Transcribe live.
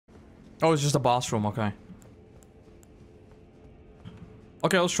Oh, it's just a boss room, okay.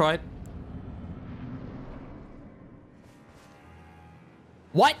 Okay, let's try it.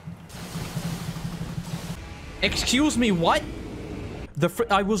 What? Excuse me, what?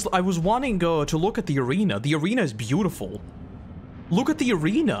 I was wanting to look at the arena. The arena is beautiful. Look at the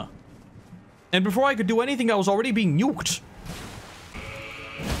arena. And before I could do anything, I was already being nuked.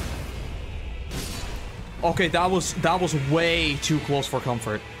 Okay, that was way too close for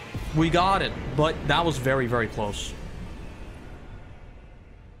comfort. We got it, but that was very, very close.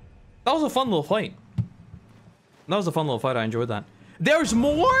 That was a fun little fight. That was a fun little fight. I enjoyed that. There's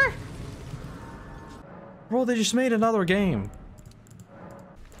more? Bro, they just made another game.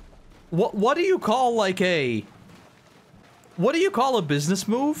 What do you call like a... What do you call a business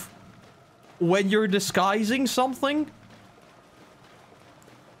move? When you're disguising something?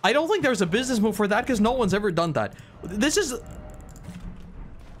 I don't think there's a business move for that because no one's ever done that. This is...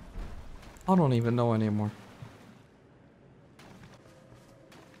 I don't even know anymore.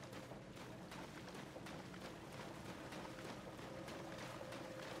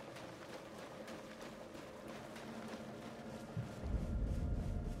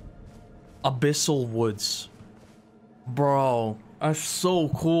 Abyssal Woods. Bro, that's so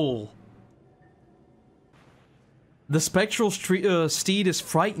cool. The spectral steed is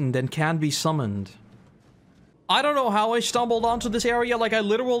frightened and can be summoned. I don't know how I stumbled onto this area. Like, I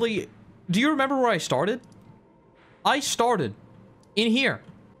literally... Do you remember where I started? I started in here.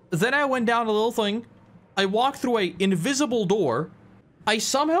 Then I went down a little thing. I walked through an invisible door. I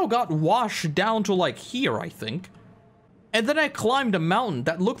somehow got washed down to, like, here, I think. And then I climbed a mountain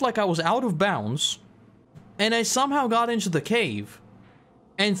that looked like I was out of bounds. And I somehow got into the cave.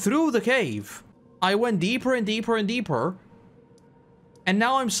 And through the cave, I went deeper and deeper and deeper. And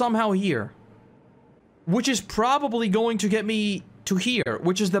now I'm somehow here. Which is probably going to get me to here.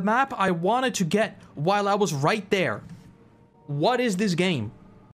 Which is the map I wanted to get while I was right there. What is this game?